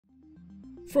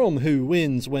From who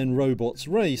wins when robots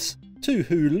race, to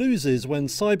who loses when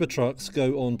Cybertrucks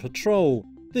go on patrol,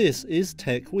 this is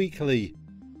Tech Weekly.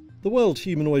 The World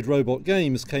Humanoid Robot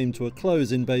Games came to a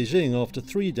close in Beijing after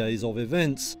 3 days of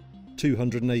events.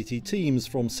 280 teams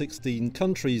from 16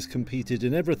 countries competed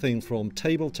in everything from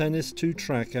table tennis to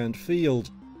track and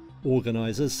field.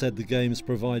 Organisers said the games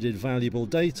provided valuable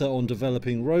data on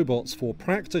developing robots for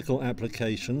practical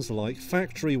applications like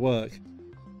factory work.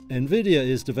 Nvidia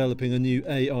is developing a new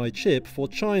AI chip for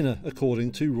China,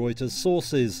 according to Reuters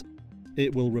sources.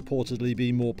 It will reportedly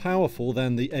be more powerful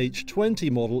than the H20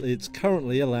 model it's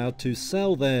currently allowed to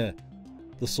sell there.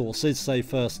 The sources say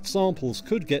first samples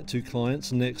could get to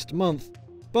clients next month,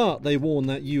 but they warn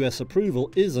that US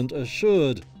approval isn't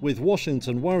assured, with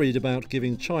Washington worried about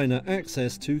giving China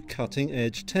access to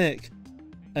cutting-edge tech.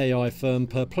 AI firm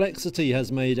Perplexity has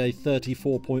made a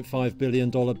 $34.5 billion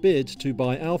bid to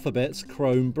buy Alphabet's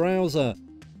Chrome browser.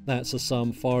 That's a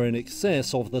sum far in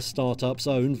excess of the startup's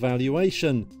own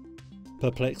valuation.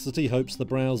 Perplexity hopes the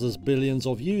browser's billions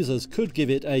of users could give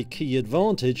it a key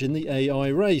advantage in the AI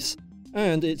race,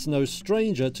 and it's no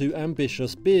stranger to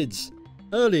ambitious bids.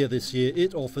 Earlier this year,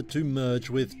 it offered to merge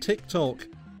with TikTok.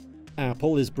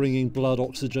 Apple is bringing blood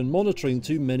oxygen monitoring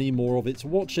to many more of its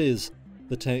watches.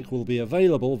 The tech will be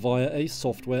available via a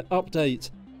software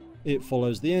update. It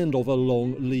follows the end of a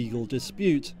long legal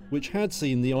dispute, which had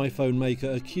seen the iPhone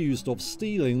maker accused of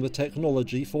stealing the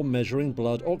technology for measuring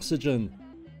blood oxygen.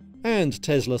 And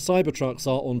Tesla Cybertrucks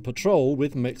are on patrol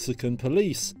with Mexican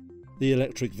police. The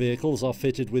electric vehicles are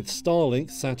fitted with Starlink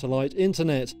satellite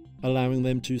internet, allowing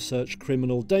them to search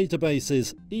criminal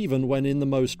databases, even when in the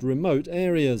most remote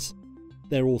areas.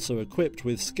 They're also equipped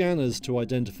with scanners to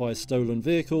identify stolen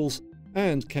vehicles,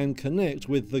 and can connect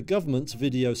with the government's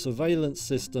video surveillance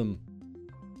system.